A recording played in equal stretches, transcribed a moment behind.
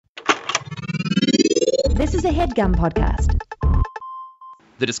This is a HeadGum podcast.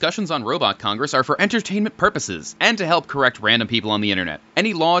 The discussions on Robot Congress are for entertainment purposes and to help correct random people on the internet.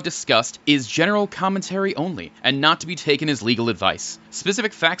 Any law discussed is general commentary only and not to be taken as legal advice.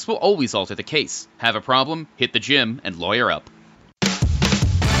 Specific facts will always alter the case. Have a problem? Hit the gym and lawyer up.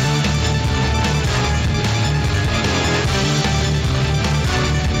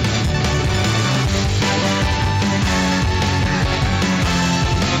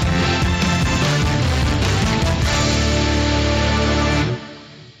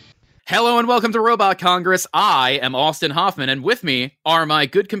 Hello and welcome to Robot Congress. I am Austin Hoffman, and with me are my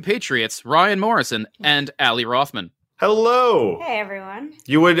good compatriots Ryan Morrison and Ali Rothman. Hello. Hey, everyone.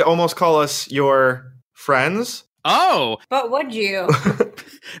 You would almost call us your friends? Oh! But would you?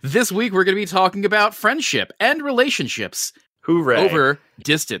 This week we're going to be talking about friendship and relationships. Hooray. Over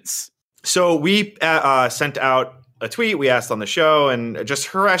distance. So we sent out a tweet we asked on the show and just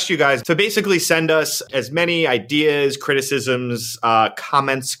harassed you guys to basically send us as many ideas, criticisms,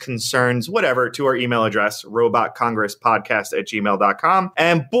 comments, concerns, whatever, to our email address, robotcongresspodcast@gmail.com.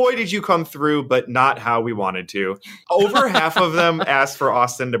 And boy, did you come through, but not how we wanted to. Over half of them asked for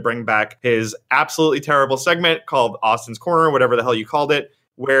Austin to bring back his absolutely terrible segment called Austin's Corner, whatever the hell you called it,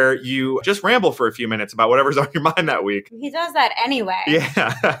 where you just ramble for a few minutes about whatever's on your mind that week. He does that anyway.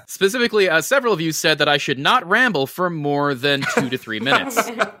 Yeah. Specifically, several of you said that I should not ramble for more than 2 to 3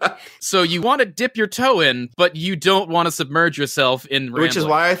 minutes. So you want to dip your toe in, but you don't want to submerge yourself in rambling. Which is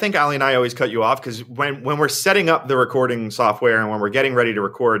why I think Ali and I always cut you off, because when we're setting up the recording software and when we're getting ready to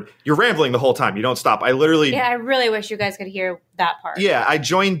record, you're rambling the whole time. You don't stop. I literally... Yeah, I really wish you guys could hear that part. Yeah, I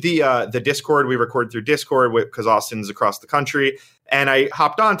joined the Discord. We record through Discord because Austin's across the country. And I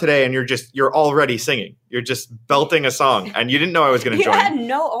hopped on today and you're already singing. You're just belting a song and you didn't know I was going to join. You had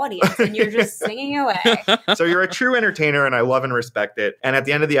no audience and you're just singing away. So you're a true entertainer and I love and respect it. And at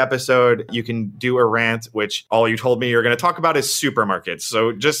the end of the episode, you can do a rant, which all you told me you're going to talk about is supermarkets.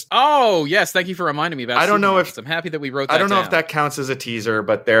 So just... Oh, yes. Thank you for reminding me about I don't know if... I'm happy that we wrote that I don't know down. if that counts as a teaser,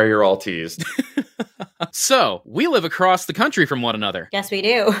 but there you're all teased. So, we live across the country from one another. Yes, we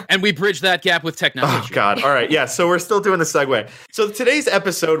do. And we bridge that gap with technology. Oh, God. All right. Yeah. So we're still doing the segue. So today's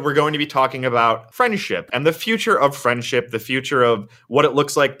episode, we're going to be talking about friendship and the future of friendship, the future of what it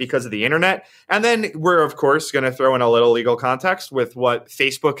looks like because of the internet. And then we're, of course, going to throw in a little legal context with what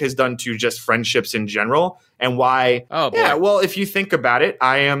Facebook has done to just friendships in general and why. Oh, boy. Yeah. Well, if you think about it,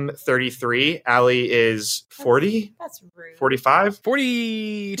 I am 33. Ali is 40? That's rude. 45?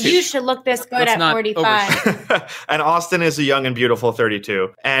 42. You should look this good Let's at not 45. And Austin is a young and beautiful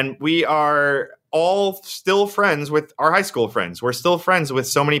 32. And we are all still friends with our high school friends. We're still friends with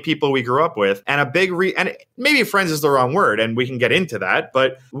so many people we grew up with. And and maybe friends is the wrong word, and we can get into that,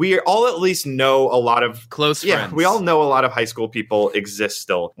 but we all at least know a lot of close friends. friends. We all know a lot of high school people exist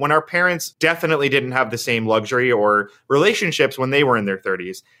still. When our parents definitely didn't have the same luxury or relationships when they were in their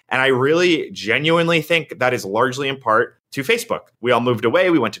 30s. And I really genuinely think that is largely in part to Facebook. We all moved away.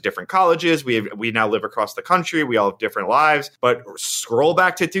 We went to different colleges. We now live across the country. We all have different lives. But scroll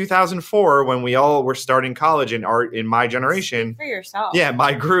back to 2004 when we all were starting college in my generation. For yourself. Yeah,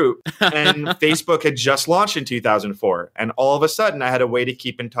 my group. And Facebook had just launched in 2004. And all of a sudden, I had a way to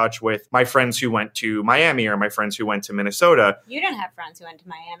keep in touch with my friends who went to Miami or my friends who went to Minnesota. You didn't have friends who went to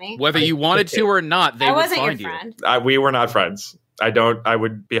Miami. Whether you wanted to or not, they I would wasn't find your you. friend. We were not friends. I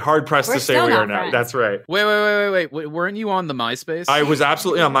would be hard pressed We're to say still we not are now. friends. That's right. Wait. Weren't you on the MySpace? I was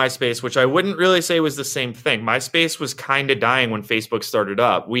absolutely on MySpace, which I wouldn't really say was the same thing. MySpace was kind of dying when Facebook started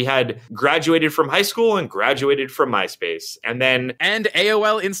up. We had graduated from high school and graduated from MySpace. And then... And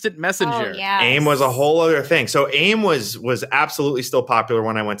AOL Instant Messenger. Oh, yeah. AIM was a whole other thing. So AIM was absolutely still popular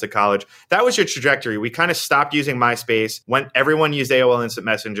when I went to college. That was your trajectory. We kind of stopped using MySpace when everyone used AOL Instant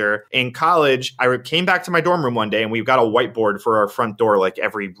Messenger. In college, I came back to my dorm room one day and we got a whiteboard for our front door like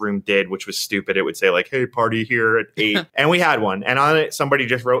every room did, which was stupid. It would say like, hey, party here at 8. And we had one. And on it, somebody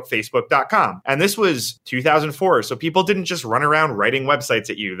just wrote facebook.com. And this was 2004. So people didn't just run around writing websites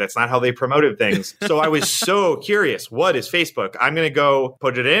at you. That's not how they promoted things. So I was so curious. What is Facebook? I'm going to go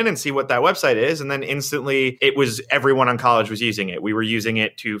put it in and see what that website is. And then instantly it was everyone on college was using it. We were using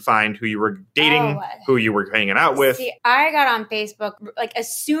it to find who you were dating, who you were hanging out with. See, I got on Facebook like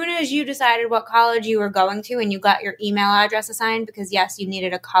as soon as you decided what college you were going to and you got your email address assigned online because yes, you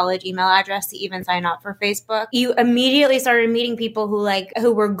needed a college email address to even sign up for Facebook. You immediately started meeting people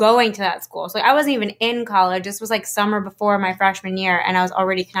who were going to that school. So I wasn't even in college. This was like summer before my freshman year, and I was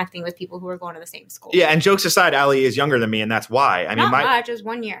already connecting with people who were going to the same school. Yeah, and jokes aside, Allie is younger than me, and that's why. I mean, Not much, it was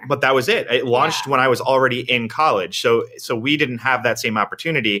 1 year. But that was it. It launched when I was already in college. So we didn't have that same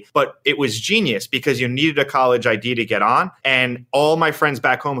opportunity, but it was genius because you needed a college ID to get on. And all my friends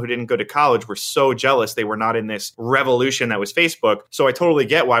back home who didn't go to college were so jealous they were not in this revolution that was Facebook. So I totally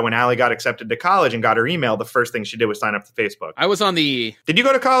get why when Allie got accepted to college and got her email, the first thing she did was sign up to Facebook. I was on the... Did you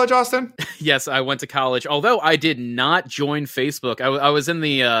go to college, Austin? Yes, I went to college. Although I did not join Facebook. I was in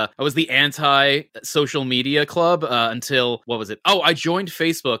the... I was the anti-social media club until... What was it? Oh, I joined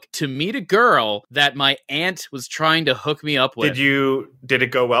Facebook to meet a girl that my aunt was trying to hook me up with. Did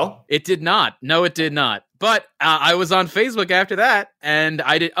it go well? It did not. No, it did not. But I was on Facebook after that, and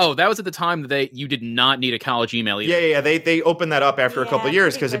I did. Oh, that was at the time that you did not need a college email either. Yeah. They opened that up after a couple of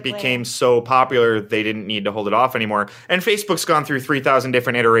years because it became so popular they didn't need to hold it off anymore. And Facebook's gone through 3,000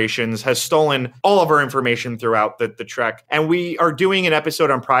 different iterations, has stolen all of our information throughout the trek. And we are doing an episode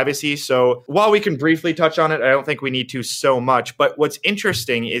on privacy. So while we can briefly touch on it, I don't think we need to so much. But what's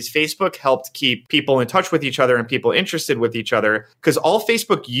interesting is Facebook helped keep people in touch with each other and people interested with each other, because all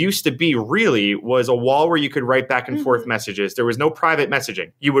Facebook used to be really was a wall where you could write back and forth messages. There was no private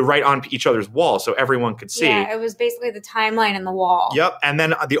messaging. You would write on each other's wall so everyone could see. Yeah, it was basically the timeline in the wall. Yep. And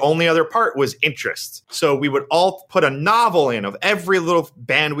then the only other part was interests. So we would all put a novel in of every little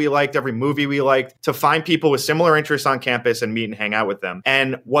band we liked, every movie we liked, to find people with similar interests on campus and meet and hang out with them.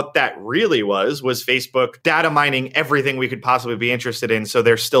 And what that really was Facebook data mining everything we could possibly be interested in. So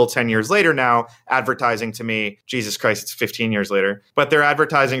they're still 10 years later now advertising to me. Jesus Christ, it's 15 years later. But they're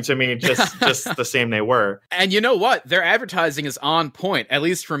advertising to me just the same they were. And you know what? Their advertising is on point, at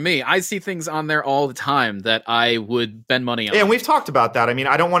least for me. I see things on there all the time that I would spend money on. Yeah, and we've talked about that. I mean,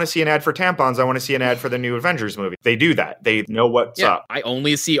 I don't want to see an ad for tampons. I want to see an ad for the new Avengers movie. They do that. They know what's up. I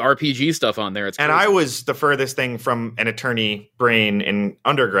only see RPG stuff on there. It's crazy. And I was the furthest thing from an attorney brain in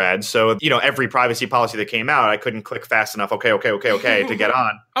undergrad. So, every privacy policy that came out, I couldn't click fast enough. Okay, to get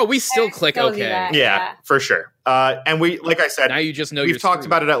on. Oh, we still click okay. Yeah, for sure. And we, like I said, now you just know we've talked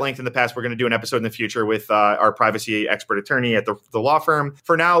about it at length in the past. We're going to do an episode in the future with our privacy expert attorney at the law firm.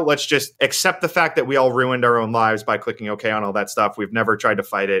 For now, let's just accept the fact that we all ruined our own lives by clicking OK on all that stuff. We've never tried to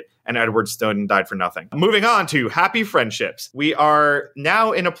fight it. And Edward Snowden died for nothing. Moving on to happy friendships. We are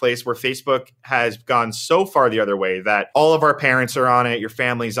now in a place where Facebook has gone so far the other way that all of our parents are on it. Your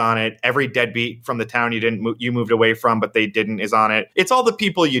family's on it. Every deadbeat from the town you moved away from, but they didn't, is on it. It's all the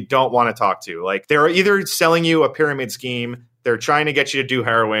people you don't want to talk to. Like, they're either selling you a pyramid scheme, they're trying to get you to do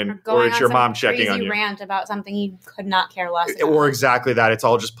heroin, or it's your mom checking on you. Rant about something you could not care less about. Or exactly that. It's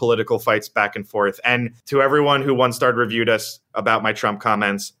all just political fights back and forth. And to everyone who once started reviewed us about my Trump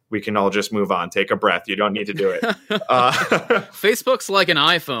comments, we can all just move on. Take a breath. You don't need to do it. Facebook's like an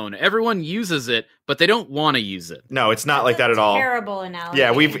iPhone. Everyone uses it, but they don't want to use it. No, it's not like that at all. Terrible analogy.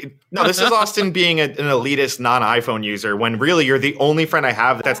 Yeah, this is Austin being an elitist non-iPhone user when really you're the only friend I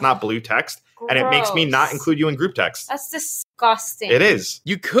have that's not blue text. And it makes me not include you in group text. That's disgusting. It is.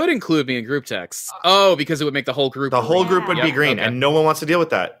 You could include me in group text. Oh, because it would make the whole group. The whole group would be green, and no one wants to deal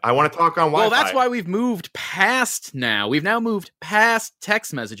with that. I want to talk on Wi-Fi. Well, that's why we've moved past now. We've now moved past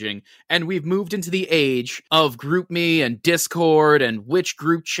text messaging, and we've moved into the age of GroupMe and Discord and which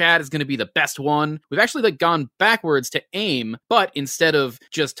group chat is going to be the best one. We've actually gone backwards to AIM, but instead of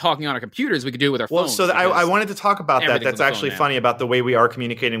just talking on our computers, we could do it with our phones. Well, so I wanted to talk about that. That's actually funny about the way we are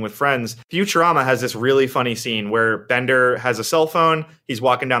communicating with friends. Futurama has this really funny scene where Bender has a cell phone. He's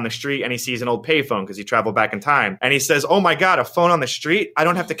walking down the street and he sees an old payphone because he traveled back in time. And he says, "Oh my God, a phone on the street? I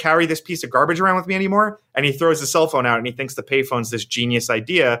don't have to carry this piece of garbage around with me anymore." And he throws the cell phone out and he thinks the payphone's this genius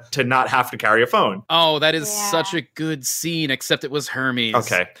idea to not have to carry a phone. Oh, that is such a good scene, except it was Hermes.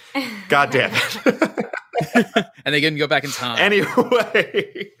 Okay. God damn it. And they didn't go back in time.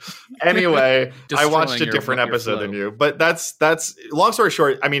 Anyway, I watched a different episode than you. But that's long story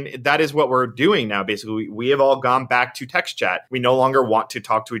short, I mean, that is what we're doing now. Basically, we have all gone back to text chat. We no longer want to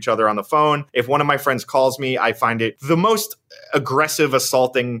talk to each other on the phone. If one of my friends calls me, I find it the most aggressive,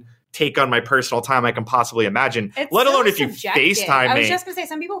 assaulting take on my personal time I can possibly imagine, let alone if you FaceTime me. I was just going to say,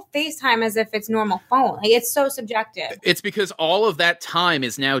 some people FaceTime as if it's normal phone. Like, it's so subjective. It's because all of that time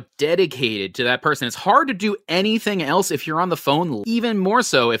is now dedicated to that person. It's hard to do anything else if you're on the phone, even more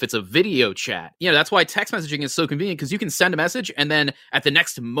so if it's a video chat. That's why text messaging is so convenient, because you can send a message and then at the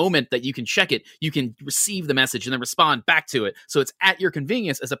next moment that you can check it, you can receive the message and then respond back to it. So it's at your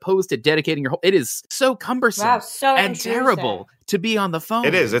convenience as opposed to dedicating your whole... It is so cumbersome so and terrible to be on the phone.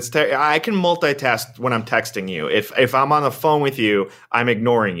 It is. I can multitask when I'm texting you. If I'm on the phone with you, I'm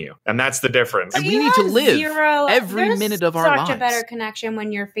ignoring you, and that's the difference. And we need to live every minute of our lives. Such a better connection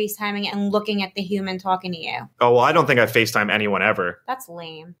when you're FaceTiming and looking at the human talking to you. Oh, well, I don't think I FaceTime anyone ever. That's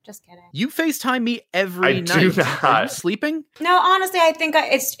lame. Just kidding. You FaceTime me every night. I do not. Are you sleeping? No, honestly, I think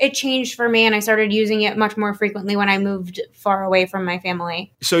it changed for me, and I started using it much more frequently when I moved far away from my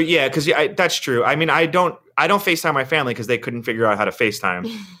family. So yeah, because that's true. I mean, I don't FaceTime my family because they couldn't figure out how to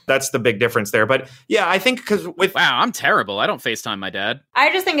FaceTime. That's the big difference there. But yeah, I think because wow, I'm terrible. I don't FaceTime my dad.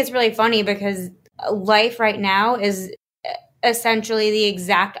 I just think it's really funny because life right now is essentially the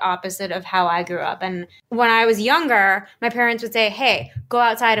exact opposite of how I grew up. And when I was younger, my parents would say, "Hey, go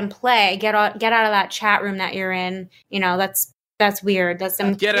outside and play. Get out of that chat room that you're in. You know, that's weird. That's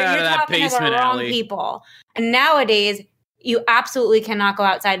some get out of that basement alley." People. And nowadays, you absolutely cannot go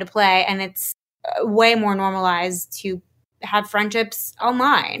outside to play, and it's way more normalized to have friendships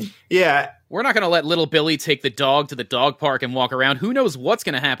online. Yeah. We're not going to let little Billy take the dog to the dog park and walk around. Who knows what's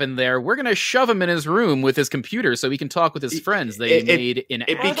going to happen there? We're going to shove him in his room with his computer so he can talk with his friends they made in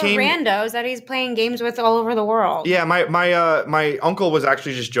it became the randos that he's playing games with all over the world. Yeah, my uncle was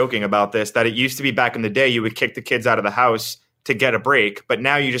actually just joking about this, that it used to be back in the day you would kick the kids out of the house to get a break, but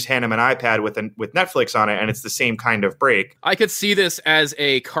now you just hand them an iPad with Netflix on it, and it's the same kind of break. I could see this as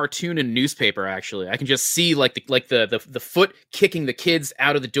a cartoon and newspaper. Actually, I can just see like the foot kicking the kids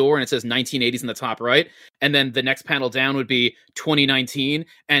out of the door, and it says 1980s in the top right, and then the next panel down would be 2019,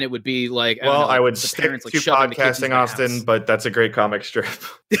 and it would be like I would stick to podcasting, Austin, but that's a great comic strip.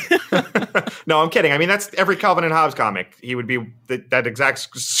 No, I'm kidding. I mean, that's every Calvin and Hobbes comic. He would be that exact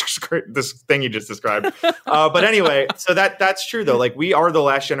this thing you just described. But anyway, so that's true though. Like, we are the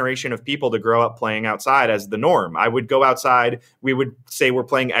last generation of people to grow up playing outside as the norm. I would go outside. We would say we're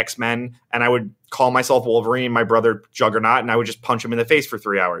playing X-Men, and I would call myself Wolverine, my brother Juggernaut, and I would just punch him in the face for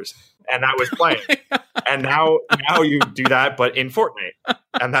 3 hours. And that was playing. And now you do that, but in Fortnite.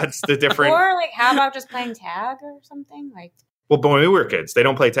 And that's the difference. Or like, how about just playing tag or something? Like, well, but when we were kids, they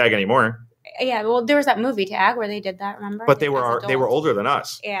don't play tag anymore. Yeah, well, there was that movie Tag where they did that. Remember? But they were older than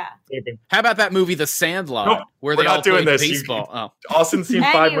us. Yeah. How about that movie The Sandlot, where they all played baseball? Austin's seen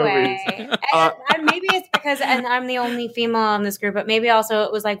 5 movies. And maybe it's because, and I'm the only female in this group, but maybe also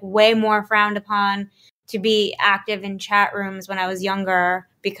it was like way more frowned upon to be active in chat rooms when I was younger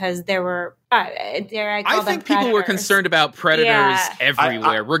because there were. I think people were concerned about predators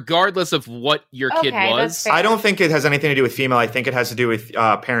everywhere, regardless of what your kid was. I don't think it has anything to do with female. I think it has to do with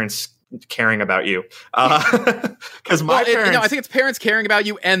parents caring about you. Because my parents... I think it's parents caring about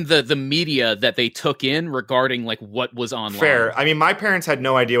you and the media that they took in regarding like what was online. Fair. I mean, my parents had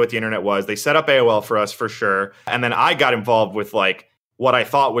no idea what the internet was. They set up AOL for us for sure. And then I got involved with like what I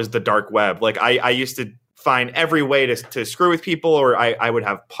thought was the dark web. Like I used to find every way to screw with people, or I would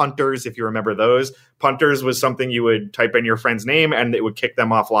have punters, if you remember those. Punters was something you would type in your friend's name and it would kick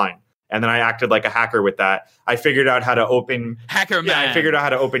them offline. And then I acted like a hacker with that. I figured out how to open Hacker Man. I figured out how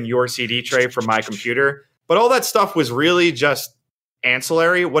to open your CD tray from my computer. But all that stuff was really just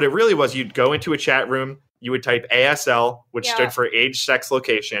ancillary. What it really was, you'd go into a chat room, you would type ASL, which stood for age, sex,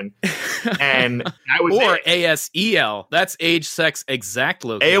 location. And that was or ASEL. That's age, sex, exact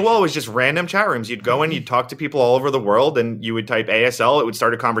location. AOL was just random chat rooms. You'd go in, you'd talk to people all over the world, and you would type ASL. It would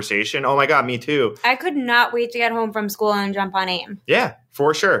start a conversation. Oh my God, me too. I could not wait to get home from school and jump on AIM. Yeah,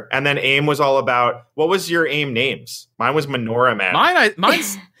 for sure. And then AIM was all about, what was your AIM names? Mine was Menorah Man.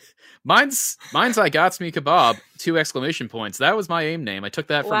 Mine's I Gots Me Kebab, 2 exclamation points. That was my AIM name. I took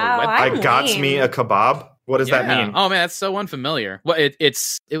that from a web. I Gots Me a Kebab? What does that mean? Oh man, that's so unfamiliar. Well, it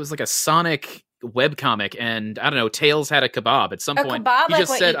was like a Sonic webcomic, and I don't know, Tails had a kebab at some point. He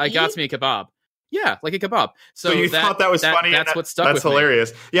just said, I Gots Me a Kebab. Yeah, like a kebab. So you thought that was funny? That's what stuck with me. That's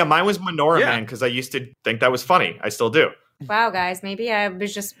hilarious. Yeah, mine was Menorah Man, because I used to think that was funny. I still do. Wow, guys, maybe I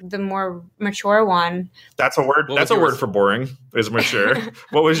was just the more mature one. That's a word. That's a word for boring, is mature.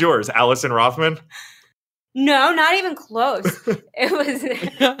 What was yours? Alison Rothman? No, not even close. It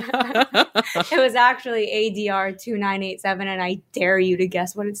was actually ADR 2987, and I dare you to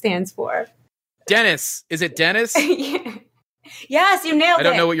guess what it stands for. Dennis. Is it Dennis? Yes, you nailed it. I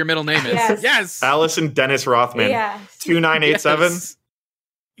don't know what your middle name is. Yes. Alison Dennis Rothman. Yes. 2987. Yes.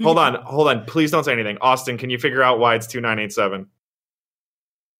 Hold on. Please don't say anything. Austin, can you figure out why it's 2987?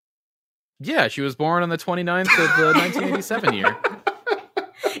 Yeah, she was born on the 29th of the 1987 year.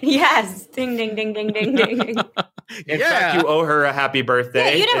 Yes. Ding, ding, ding, ding, ding, ding. In fact, you owe her a happy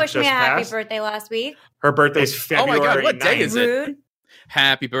birthday. Yeah, you didn't wish me a happy birthday last week. Her birthday's February 9th. Oh my God, what day is it? Rude.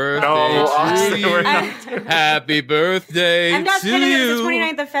 Happy birthday to you. Happy birthday to you. I'm not kidding. It's the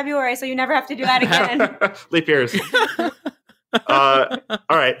 29th of February, so you never have to do that again. Leap years. All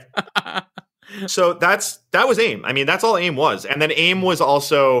right. So that was AIM. I mean, that's all AIM was. And then AIM was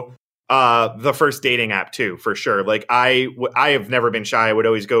also the first dating app too, for sure. Like I have never been shy. I would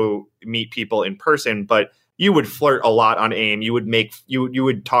always go meet people in person, but you would flirt a lot on AIM. You would you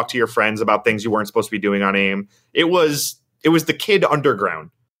would talk to your friends about things you weren't supposed to be doing on AIM. It was the kid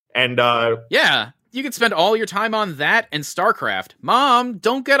underground. And yeah. You could spend all your time on that and StarCraft. Mom,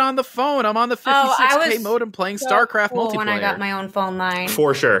 don't get on the phone. I'm on the 56K modem playing StarCraft multiplayer. When I got my own phone line,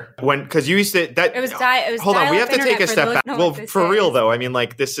 for sure. Because you used to that. It was hold on, we have to take a step back. Well, for real though, I mean,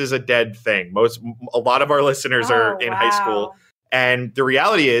 like this is a dead thing. A lot of our listeners are in high school. And the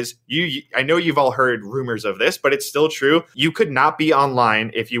reality is, I know you've all heard rumors of this, but it's still true. You could not be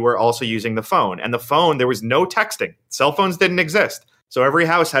online if you were also using the phone. And the phone, there was no texting. Cell phones didn't exist. So every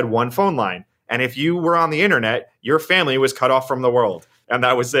house had one phone line. And if you were on the internet, your family was cut off from the world. And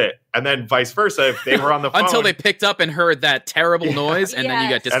that was it. And then vice versa, if they were on the phone. Until they picked up and heard that terrible noise, and then you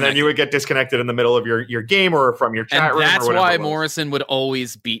got disconnected. And then you would get disconnected in the middle of your game or from your chat room. And that's why Morrison would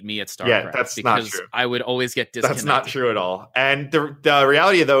always beat me at StarCraft. Yeah, that's not true. I would always get disconnected. That's not true at all. And the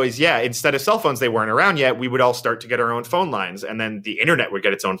reality, though, is, instead of cell phones, they weren't around yet, we would all start to get our own phone lines. And then the internet would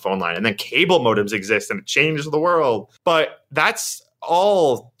get its own phone line. And then cable modems exist, and it changed the world. But that's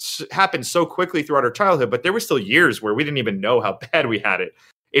all happened so quickly throughout our childhood, but there were still years where we didn't even know how bad we had it.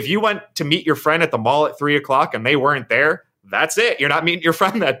 If you went to meet your friend at the mall at 3:00 and they weren't there, that's it. You're not meeting your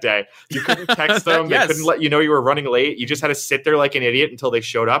friend that day. You couldn't text them. Yes. They couldn't let you know you were running late. You just had to sit there like an idiot until they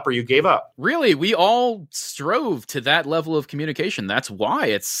showed up or you gave up. Really, we all strove to that level of communication. That's why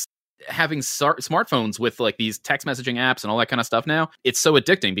it's having smartphones with like these text messaging apps and all that kind of stuff now. It's so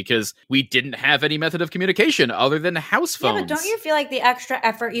addicting because we didn't have any method of communication other than house phones. Yeah, but don't you feel like the extra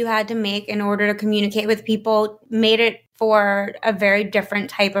effort you had to make in order to communicate with people made it for a very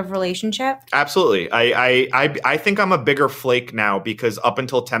different type of relationship? Absolutely. I think I'm a bigger flake now because up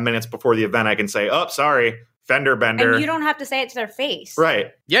until 10 minutes before the event, I can say, oh, sorry, fender bender. And you don't have to say it to their face.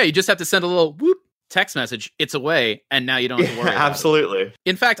 Right. Yeah, you just have to send a little whoop text message, it's away, and now you don't have to worry about absolutely. it.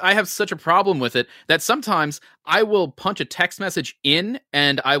 In fact, I have such a problem with it that sometimes I will punch a text message in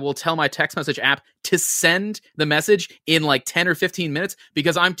and I will tell my text message app to send the message in like 10 or 15 minutes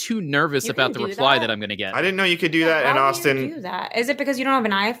because I'm too nervous about the reply that I'm going to get. I didn't know you could do that in Austin. Do you do that? Is it because you don't have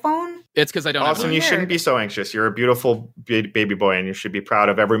an iPhone? It's because I don't Austin, have you shouldn't be so anxious. You're a beautiful baby boy and you should be proud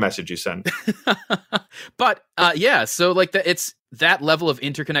of every message you send. But so like it's that level of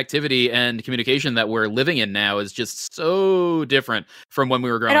interconnectivity and communication that we're living in now is just so different from when we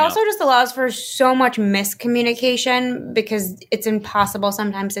were growing up. It also just allows for so much miscommunication because it's impossible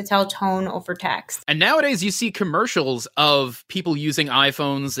sometimes to tell tone over text. And nowadays you see commercials of people using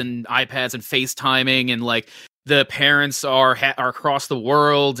iPhones and iPads and FaceTiming and like the parents are across the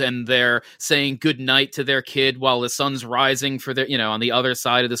world and they're saying good night to their kid while the sun's rising for their, on the other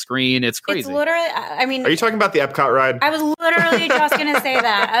side of the screen. It's crazy. It's literally, I mean. Are you talking about the Epcot ride? I was literally just going to say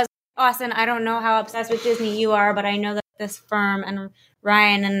that. Austin, I don't know how obsessed with Disney you are, but I know that this firm and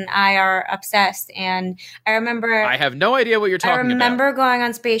Ryan and I are obsessed. And I remember. I have no idea what you're talking about. I remember going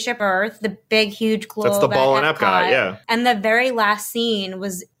on Spaceship Earth, the big, huge globe. That's the ball in Epcot, yeah. And the very last scene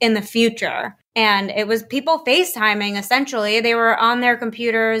was in the future. And it was people FaceTiming, essentially. They were on their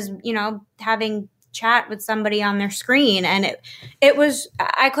computers, having chat with somebody on their screen. And it was,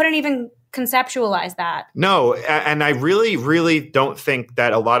 I couldn't even conceptualize that. No, and I really, really don't think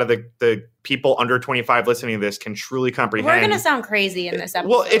that a lot of the people under 25 listening to this can truly comprehend. We're going to sound crazy in this episode.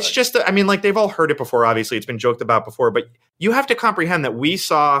 Well, it's just, they've all heard it before, obviously. It's been joked about before. But you have to comprehend that we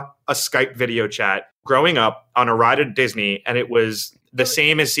saw a Skype video chat growing up on a ride at Disney, and it was the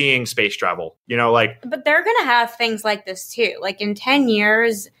same as seeing space travel, But they're going to have things like this too. Like in 10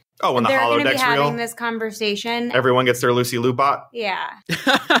 years, when the they're going to be holodeck's having real, this conversation. Everyone gets their Lucy Liu bot. Yeah.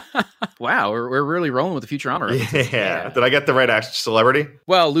 Wow, we're really rolling with the Futurama. Yeah. Did I get the right celebrity?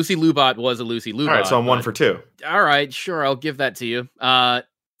 Well, Lucy Liu bot was a Lucy Liu bot. All right, so I'm 1 for 2. All right, sure, I'll give that to you. But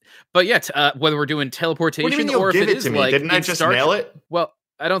yeah, whether we're doing teleportation what do you mean or if give it it is to me? like Didn't I just nail it? Well,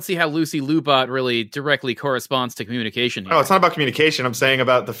 I don't see how Lucy Liu bot really directly corresponds to communication here. Oh, it's not about communication. I'm saying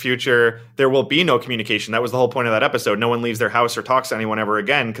about the future, there will be no communication. That was the whole point of that episode. No one leaves their house or talks to anyone ever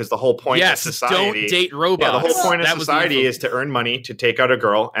again because the whole point of society... don't date robots. Yeah, the whole point of society is to earn money, to take out a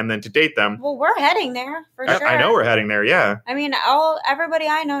girl, and then to date them. Well, we're heading there, for sure. I know we're heading there, yeah. I mean, everybody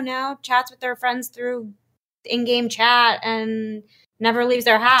I know now chats with their friends through in-game chat and never leaves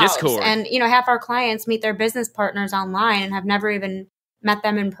their house. Discord. And, half our clients meet their business partners online and have never even met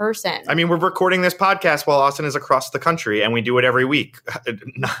them in person. I mean, we're recording this podcast while Austin is across the country, and we do it every week.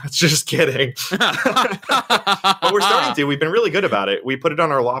 No, just kidding. But we're starting to. We've been really good about it. We put it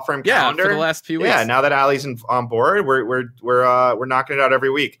on our law firm calendar for the last few weeks. Yeah, now that Allie's on board, we're knocking it out every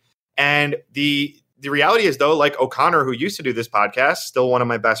week. And the reality is, though, like O'Connor, who used to do this podcast, still one of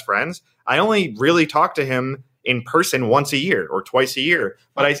my best friends, I only really talk to him in person once a year or twice a year.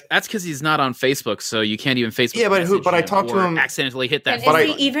 But that's because he's not on Facebook, so you can't even Facebook. Yeah, but I talk to him. Accidentally hit that. And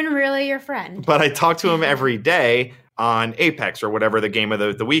is he even really your friend? But I talk to him every day on Apex or whatever the game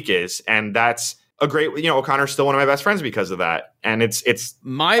of the week is, and that's a great. O'Connor's still one of my best friends because of that, and it's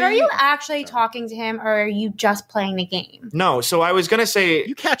my. But are you actually talking to him, or are you just playing the game? No, so I was gonna say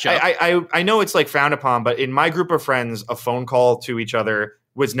you catch up. I know it's like frowned upon, but in my group of friends, a phone call to each other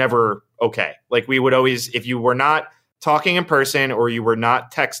was never okay. Like we would always, if you were not talking in person or you were not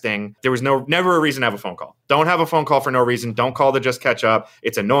texting, there was never a reason to have a phone call. Don't have a phone call for no reason. Don't call to just catch up.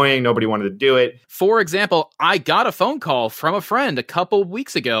 It's annoying. Nobody wanted to do it. For example, I got a phone call from a friend a couple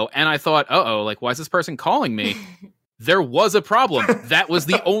weeks ago and I thought, like, why is this person calling me? There was a problem. That was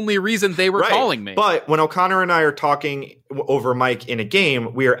the only reason they were calling me. But when O'Connor and I are talking over mic in a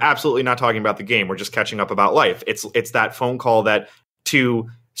game, we are absolutely not talking about the game. We're just catching up about life. It's that phone call that two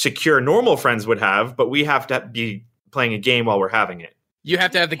secure normal friends would have, but we have to be playing a game while we're having it. You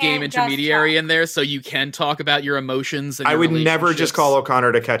have to have the game intermediary in there so you can talk about your emotions. And I would never just call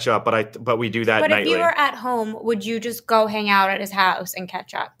O'Connor to catch up, but we do that nightly. But if you were at home, would you just go hang out at his house and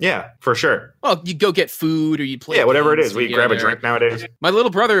catch up? Yeah, for sure. Well, you go get food or you play. Yeah, whatever it is. We grab a drink nowadays. My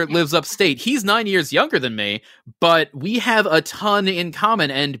little brother lives upstate. He's 9 years younger than me, but we have a ton in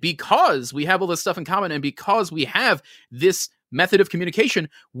common. And because we have all this stuff in common and because we have this method of communication,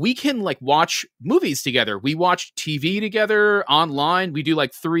 we can like watch movies together. We watch TV together online. We do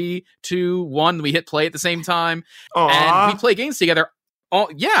like 3, 2, 1. We hit play at the same time. Aww. And we play games together. Oh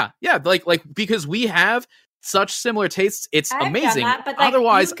yeah. Like because we have such similar tastes. It's amazing. Done that, but like,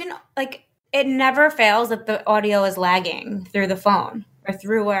 otherwise, you can, like, it never fails that the audio is lagging through the phone or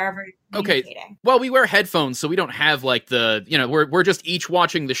through wherever you're communicating. Well, we wear headphones, so we don't have like the, we're just each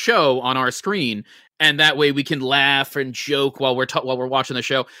watching the show on our screen. And that way we can laugh and joke while we're watching the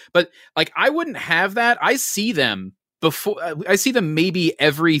show. But like, I wouldn't have that. I see them maybe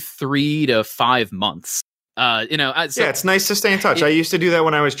every 3 to 5 months. So, yeah, it's nice to stay in touch. I used to do that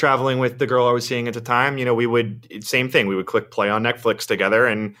when I was traveling with the girl I was seeing at the time. We would, same thing. We would click play on Netflix together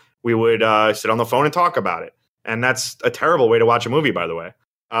and we would sit on the phone and talk about it. And that's a terrible way to watch a movie, by the way.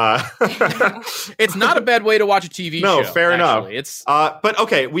 It's not a bad way to watch a TV show. No, fair enough. It's but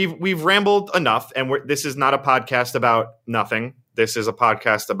okay, we've rambled enough, and this is not a podcast about nothing. This is a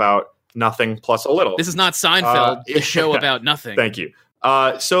podcast about nothing plus a little. This is not Seinfeld, the show about nothing. Thank you.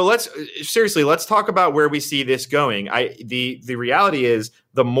 So let's talk about where we see this going. The reality is,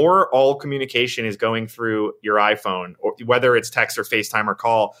 the more all communication is going through your iPhone, or whether it's text or FaceTime or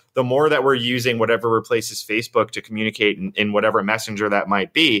call, the more that we're using whatever replaces Facebook to communicate in whatever messenger that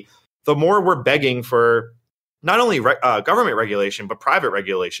might be, the more we're begging for not only government regulation, but private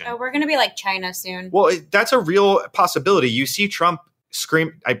regulation. Oh, we're going to be like China soon. Well, that's a real possibility. You see Trump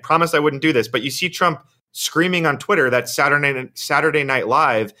scream, I promised I wouldn't do this, but you see Trump screaming on Twitter that Saturday Night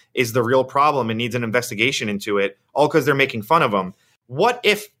Live is the real problem and needs an investigation into it, all because they're making fun of him. What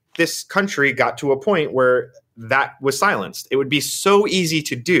if this country got to a point where that was silenced? It would be so easy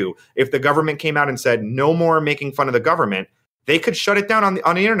to do. If the government came out and said, no more making fun of the government, they could shut it down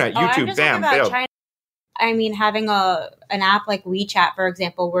on the internet. YouTube, bam, failed. I mean, having an app like WeChat, for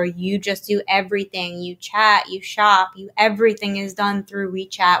example, where you just do everything. You chat, you shop, everything is done through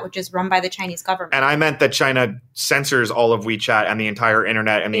WeChat, which is run by the Chinese government. And I meant that China censors all of WeChat and the entire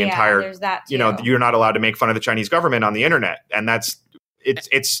internet and the entire, there's that too. You're not allowed to make fun of the Chinese government on the internet. And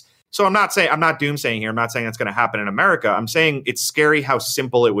it's so I'm not doomsaying here. I'm not saying that's going to happen in America. I'm saying it's scary how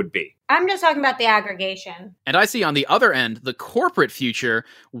simple it would be. I'm just talking about the aggregation. And I see on the other end, the corporate future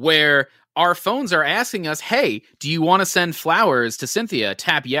where our phones are asking us, hey, do you want to send flowers to Cynthia?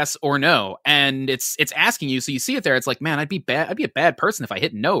 Tap yes or no. And it's asking you. So you see it there. It's like, man, I'd be a bad person if I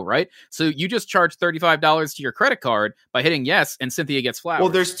hit no, right? So you just charge $35 to your credit card by hitting yes, and Cynthia gets flowers. Well,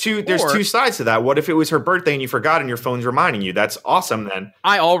 there's two sides to that. What if it was her birthday and you forgot and your phone's reminding you? That's awesome then.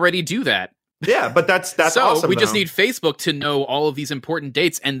 I already do that. Yeah, but that's so awesome. We just need Facebook to know all of these important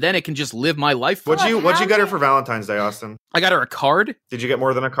dates, and then it can just live my life. What'd you get her for Valentine's Day, Austin? I got her a card. Did you get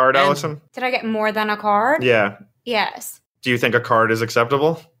more than a card, Allison? Did I get more than a card? Yeah. Yes. Do you think a card is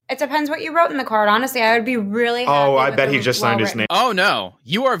acceptable? It depends what you wrote in the card. Honestly, I would be really happy. Oh, I bet he just signed his name. Oh, no.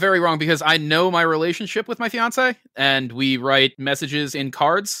 You are very wrong because I know my relationship with my fiance, and we write messages in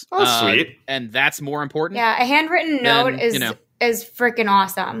cards. Oh, sweet. And that's more important. Yeah, a handwritten note is is freaking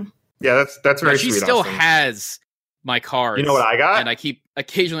awesome. Yeah, that's very She sweet. still Austin. has my cards. You know what I got? And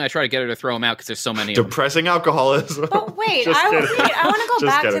occasionally I try to get her to throw them out because there's so many of them. Depressing alcoholism. But wait, Just I kidding. want to go Just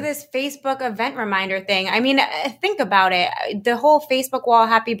back kidding. to this Facebook event reminder thing. I mean, think about it. The whole Facebook wall,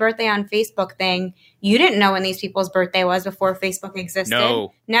 happy birthday on Facebook thing. You didn't know when these people's birthday was before Facebook existed.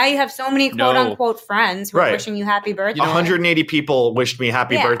 No. Now you have so many quote unquote friends who are Right. wishing you happy birthday. 180 people wished me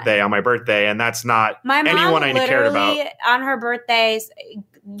happy Yeah. birthday on my birthday, and that's not My mom anyone I cared about. literally on her birthdays,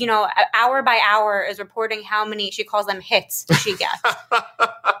 you know, hour by hour is reporting how many, she calls them hits, she gets.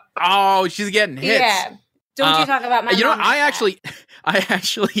 Oh, she's getting hits. Yeah. Don't you talk about my You know, mom like that. I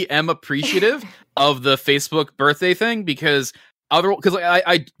actually am appreciative of the Facebook birthday thing because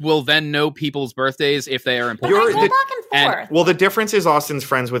I will then know people's birthdays if they are But important. I You're go the- back and forth. Well, the difference is Austin's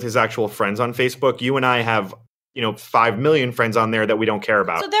friends with his actual friends on Facebook. You and I have, 5 million friends on there that we don't care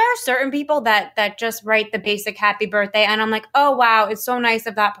about. So there are certain people that just write the basic happy birthday, and I'm like, oh wow, it's so nice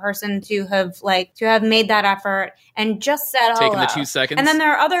of that person to have made that effort and just said hello. Taking the 2 seconds. And then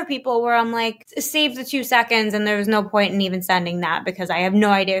there are other people where I'm like, save the 2 seconds, and there's no point in even sending that because I have no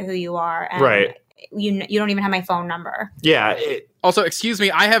idea who you are, and Right. You don't even have my phone number. Yeah. Also, excuse me,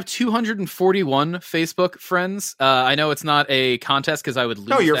 I have 241 Facebook friends. I know it's not a contest because I would lose.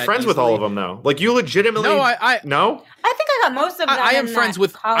 No, you're that friends with all easily. of them, though. Like, you legitimately... No, I No? I think I got most of them. I am in friends that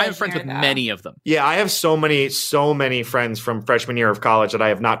with college year, though. many of them. Yeah, I have so many friends from freshman year of college that I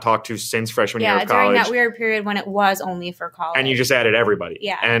have not talked to since freshman year Yeah, of during college. that weird period when it was only for college. And you just added everybody.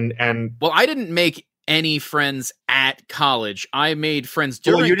 Yeah. And Well, I didn't make any friends at college. I made friends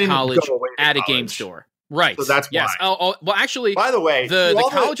Well, during you didn't college go away to at a game college. store. Right. So that's yes. why. Well, actually, by the way, the to all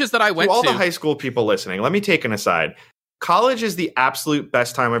colleges that I went to all to. the high school people listening, let me take an aside. College is the absolute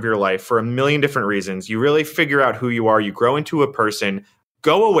best time of your life for a million different reasons. You really figure out who you are. You grow into a person.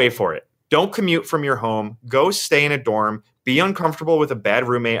 Go away for it. Don't commute from your home. Go stay in a dorm. Be uncomfortable with a bad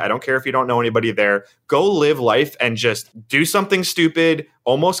roommate. I don't care if you don't know anybody there. Go live life and just do something stupid,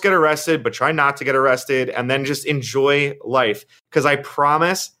 almost get arrested, but try not to get arrested, and then just enjoy life. Because I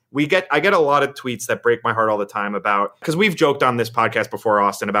promise... I get a lot of tweets that break my heart all the time about, because we've joked on this podcast before,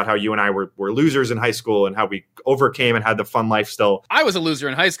 Austin, about how you and I were losers in high school and how we overcame and had the fun life still. I was a loser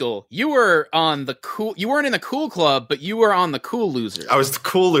in high school. You were on the cool. You weren't in the cool club, but you were on the cool loser. I was the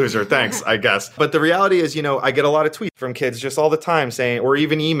cool loser, thanks, I guess. But the reality is, I get a lot of tweets from kids just all the time saying, or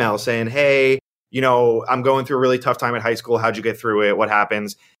even emails saying, hey, I'm going through a really tough time at high school. How'd you get through it? What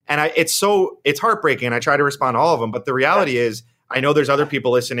happens? And it's heartbreaking. And I try to respond to all of them. But the reality is, I know there's other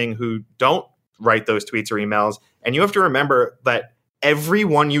people listening who don't write those tweets or emails. And you have to remember that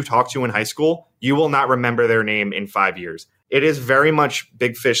everyone you talk to in high school, you will not remember their name in 5 years. It is very much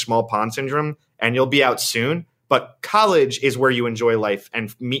big fish, small pond syndrome, and you'll be out soon. But college is where you enjoy life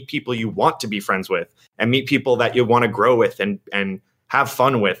and meet people you want to be friends with and meet people that you want to grow with and have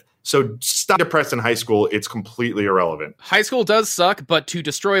fun with. So stop depressed in high school. It's completely irrelevant. High school does suck, but to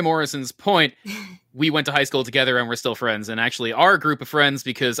destroy Morrison's point, we went to high school together and we're still friends. And actually, our group of friends,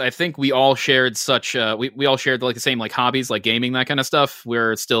 because I think we all shared we all shared like the same like hobbies, like gaming, that kind of stuff.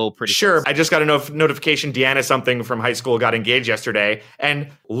 We're still pretty Sure. close. I just got a notification. Deanna something from high school got engaged yesterday, and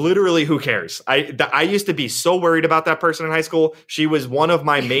literally, who cares? I used to be so worried about that person in high school. She was one of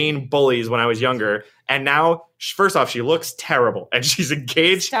my main bullies when I was younger, and now, first off, she looks terrible, and she's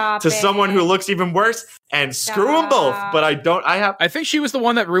engaged Stop to it. someone who looks even worse. And screw them both. But I think she was the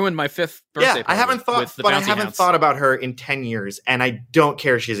one that ruined my 5th birthday Yeah, party I haven't thought, with the but I bouncy haven't house. thought about her in 10 years, and I don't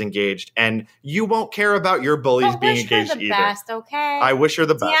care she's engaged, and you won't care about your bullies But being wish her engaged the either. best, okay? I wish her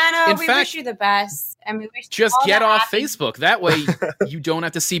the best. Deanna, In we fact, wish you the best, and we wish you Just all get the off happy- Facebook. That way, you don't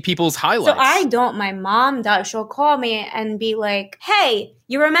have to see people's So highlights. I don't. My mom does. She'll call me and be like, "Hey,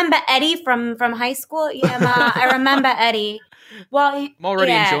 you remember Eddie from high school? Yeah, Ma, I remember Eddie. Well, I'm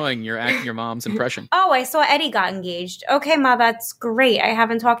already yeah. enjoying your mom's impression. Oh, I saw Eddie got engaged. Okay, Ma, that's great. I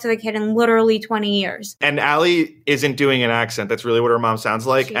haven't talked to the kid in literally 20 years. And Allie isn't doing an accent. That's really what her mom sounds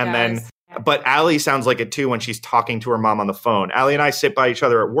like. She and does. then, but Allie sounds like it too when she's talking to her mom on the phone. Allie and I sit by each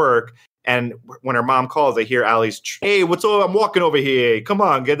other at work. And when her mom calls, I hear Allie's, hey, what's up? I'm walking over here. Come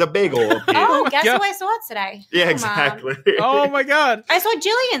on, get the bagel up here. Oh, my guess God. who I saw today? Yeah, Oh, Mom. exactly. Oh my god. I saw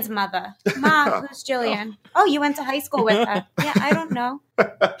Jillian's mother. Ma, who's Jillian? Oh, you went to high school with her. Yeah, I don't know.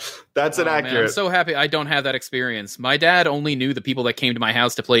 That's Oh, man, I'm inaccurate. so happy I don't have that experience. My dad only knew the people that came to my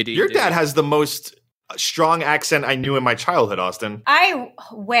house to play D&D. Your dad has the most strong accent I knew in my childhood, Austin. I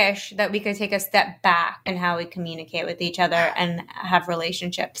wish that we could take a step back in how we communicate with each other and have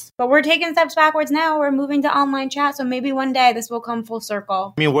relationships. But we're taking steps backwards now. We're moving to online chat. So maybe one day this will come full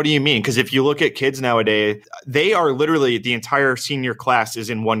circle. I mean, what do you mean? Because if you look at kids nowadays, they are literally, the entire senior class is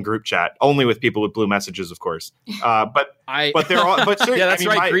in one group chat, only with people with blue messages, of course. But they're all, but yeah, that's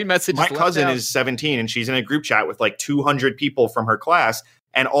right. Green messages. My cousin is 17 and she's in a group chat with like 200 people from her class.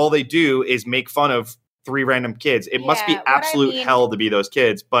 And all they do is make fun of 3 random kids. It must be absolute hell to be those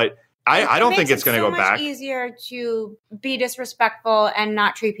kids. But I don't think it's going to go back. It's easier to be disrespectful and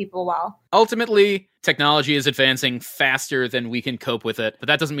not treat people well. Ultimately, technology is advancing faster than we can cope with it, but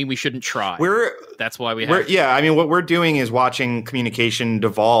that doesn't mean we shouldn't try. That's why we have. Yeah, I mean, what we're doing is watching communication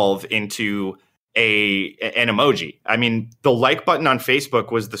devolve into an emoji. I mean, the like button on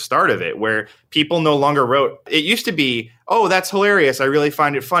Facebook was the start of it, where people no longer wrote. It used to be, oh, that's hilarious. I really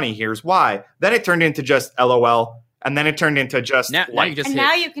find it funny. Here's why. Then it turned into just LOL. And then it turned into just now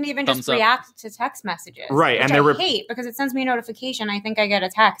you can even just react to text messages. Right. And I hate because it sends me a notification. I think I get a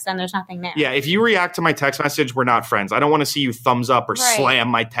text and there's nothing there. Yeah. If you react to my text message, we're not friends. I don't want to see you thumbs up or slam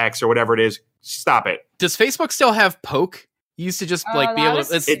my text or whatever it is. Stop it. Does Facebook still have poke? You used to just be able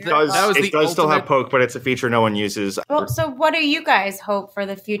to. It does still have poke, but it's a feature no one uses. Well, so what do you guys hope for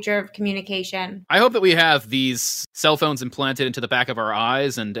the future of communication? I hope that we have these cell phones implanted into the back of our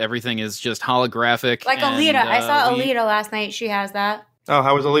eyes and everything is just holographic. Like Alita. I saw Alita last night. She has that. Oh,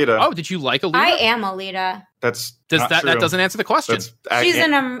 how was Alita? Oh, did you like Alita? I am Alita. That doesn't answer the question. She's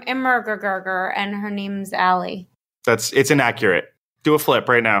an Immergerger and her name's Allie. It's inaccurate. Do a flip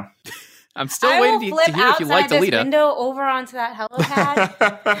right now. I'm still waiting to hear if you liked Alita. Window over onto that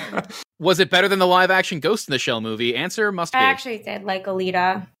helipad. Was it better than the live-action Ghost in the Shell movie? Answer must be. I actually did like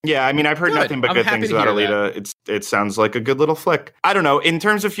Alita. Yeah, I mean, I've heard nothing but good things about Alita. It sounds like a good little flick. I don't know. In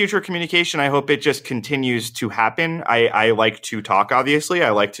terms of future communication, I hope it just continues to happen. I like to talk, obviously.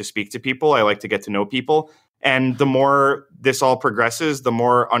 I like to speak to people. I like to get to know people. And the more this all progresses, the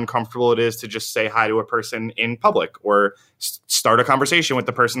more uncomfortable it is to just say hi to a person in public or start a conversation with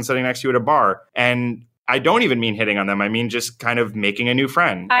the person sitting next to you at a bar. And I don't even mean hitting on them. I mean just kind of making a new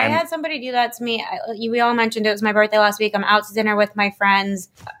friend. I had somebody do that to me. We all mentioned it was my birthday last week. I'm out to dinner with my friends.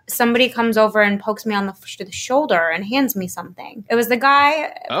 Somebody comes over and pokes me on the shoulder and hands me something. It was the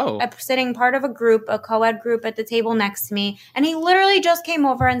guy sitting part of a group, a co-ed group at the table next to me. And he literally just came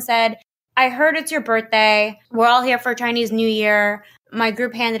over and said, I heard it's your birthday. We're all here for Chinese New Year. My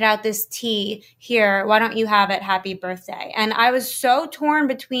group handed out this tea. Here, why don't you have it? Happy birthday. And I was so torn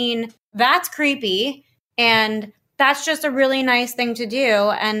between that's creepy and that's just a really nice thing to do.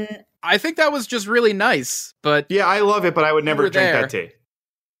 And I think that was just really nice. But yeah, I love it, but I would never drink that tea.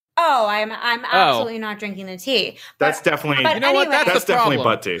 Oh, I'm absolutely not drinking the tea. That's definitely, you know what? That's definitely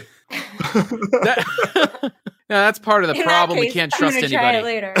butt tea. Yeah, that's part of the problem. We can't trust anybody. Try it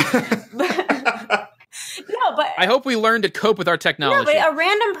later. No, but I hope we learn to cope with our technology. No, but a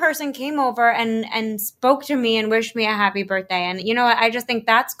random person came over and spoke to me and wished me a happy birthday. And you know what? I just think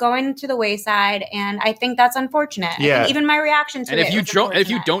that's going to the wayside, and I think that's unfortunate. Yeah. Even my reaction to it. And if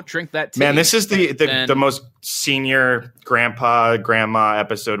you don't drink that tea, man, this is the most senior grandma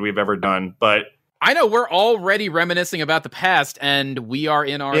episode we've ever done. But I know we're already reminiscing about the past, and we are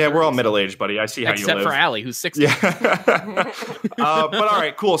in our... Yeah, we're all middle-aged, buddy. I see how you live. Except for Allie, who's 60. Yeah. But all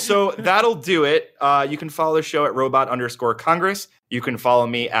right, cool. So that'll do it. You can follow the show at robot_Congress. You can follow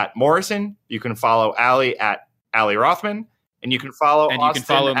me at Morrison. You can follow Allie at Allie Rothman. And you can follow And Austin you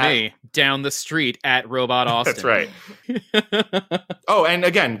can follow me down the street at Robot Austin. That's right. Oh, and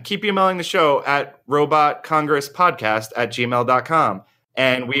again, keep emailing the show at robotcongresspodcast@gmail.com.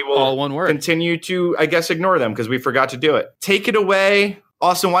 And we will all one word. Continue to, I guess, ignore them because we forgot to do it. Take it away.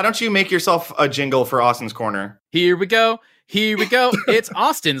 Austin, why don't you make yourself a jingle for Austin's Corner? Here we go. It's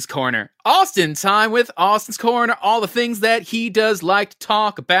Austin's Corner. Austin time with Austin's Corner. All the things that he does like to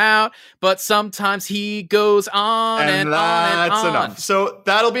talk about, but sometimes he goes on and on and on. That's enough. So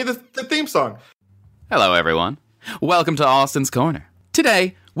that'll be the theme song. Hello, everyone. Welcome to Austin's Corner.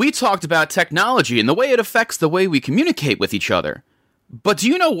 Today, we talked about technology and the way it affects the way we communicate with each other. But do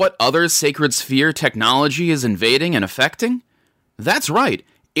you know what other sacred sphere technology is invading and affecting? That's right,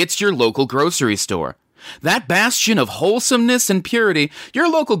 it's your local grocery store. That bastion of wholesomeness and purity, your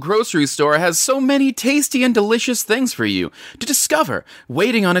local grocery store has so many tasty and delicious things for you to discover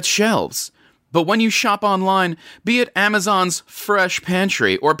waiting on its shelves. But when you shop online, be it Amazon's Fresh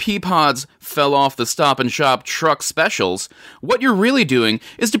Pantry or Peapod's Fell Off the Stop and Shop Truck Specials, what you're really doing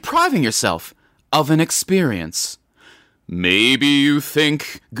is depriving yourself of an experience. Maybe you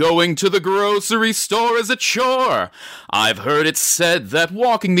think going to the grocery store is a chore. I've heard it said that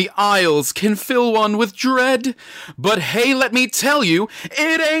walking the aisles can fill one with dread. But hey, let me tell you,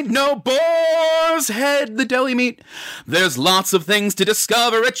 it ain't no boar's head, the deli meat. There's lots of things to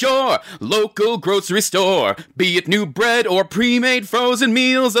discover at your local grocery store. Be it new bread or pre-made frozen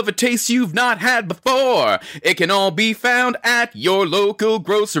meals of a taste you've not had before. It can all be found at your local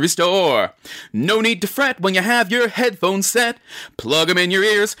grocery store. No need to fret when you have your headphones set. Plug them in your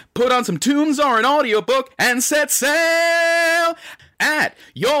ears, put on some tunes or an audiobook, and set sail at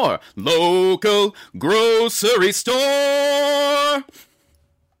your local grocery store.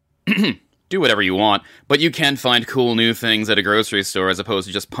 Do whatever you want, but you can find cool new things at a grocery store as opposed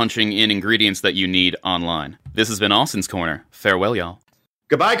to just punching in ingredients that you need online. This has been Austin's Corner. Farewell, y'all.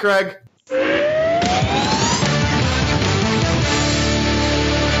 Goodbye, Craig.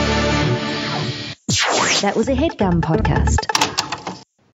 That was a HeadGum podcast.